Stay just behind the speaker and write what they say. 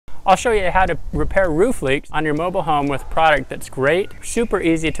I'll show you how to repair roof leaks on your mobile home with a product that's great, super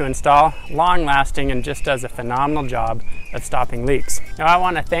easy to install, long lasting, and just does a phenomenal job of stopping leaks. Now I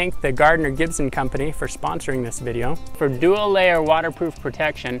want to thank the Gardner-Gibson Company for sponsoring this video. For dual layer waterproof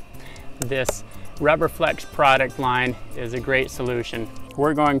protection, this Rubberflex product line is a great solution.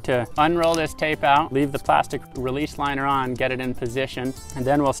 We're going to unroll this tape out, leave the plastic release liner on, get it in position, and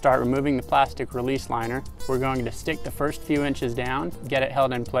then we'll start removing the plastic release liner. We're going to stick the first few inches down, get it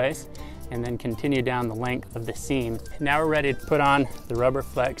held in place, and then continue down the length of the seam. Now we're ready to put on the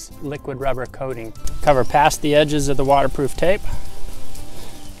Rubberflex liquid rubber coating. Cover past the edges of the waterproof tape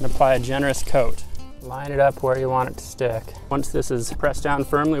and apply a generous coat. Line it up where you want it to stick. Once this is pressed down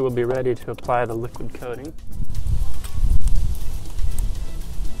firmly, we'll be ready to apply the liquid coating.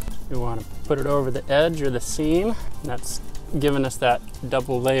 We want to put it over the edge or the seam, and that's giving us that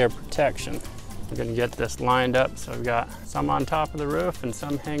double layer protection. We're going to get this lined up so we've got some on top of the roof and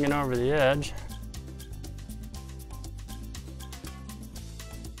some hanging over the edge.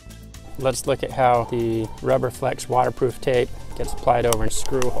 Let's look at how the Rubberflex waterproof tape gets applied over a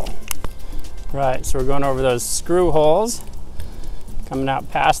screw hole. Right, so we're going over those screw holes, coming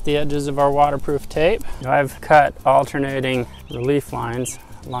out past the edges of our waterproof tape. I've cut alternating relief lines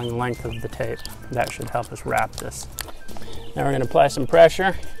along the length of the tape. That should help us wrap this. Now we're going to apply some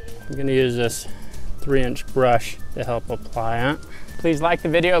pressure. I'm going to use this 3-inch brush to help apply it. Please like the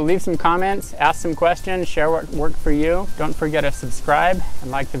video, leave some comments, ask some questions, share what worked for you. Don't forget to subscribe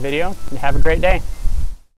and like the video, and have a great day.